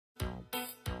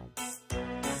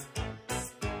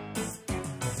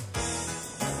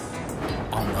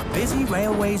busy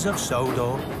railways of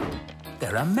Sodor,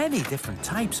 there are many different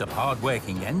types of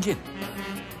hard-working engine.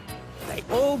 They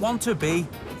all want to be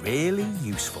really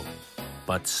useful.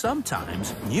 But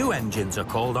sometimes new engines are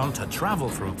called on to travel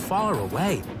from far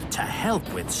away to help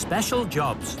with special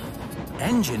jobs.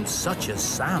 Engines such as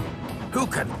Sam, who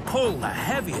can pull the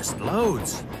heaviest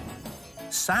loads.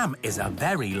 Sam is a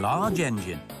very large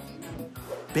engine.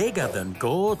 Bigger than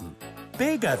Gordon,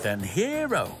 bigger than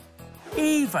Hero,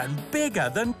 even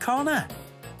bigger than Connor.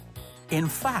 In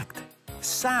fact,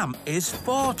 Sam is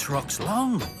 4 trucks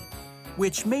long,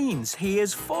 which means he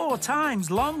is 4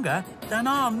 times longer than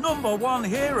our #1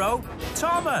 hero,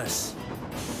 Thomas.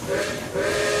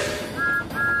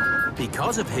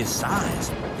 Because of his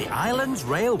size, the island's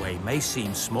railway may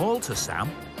seem small to Sam,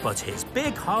 but his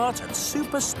big heart and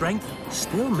super strength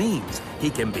still means he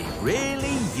can be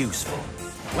really useful.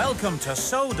 Welcome to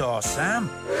Sodor, Sam.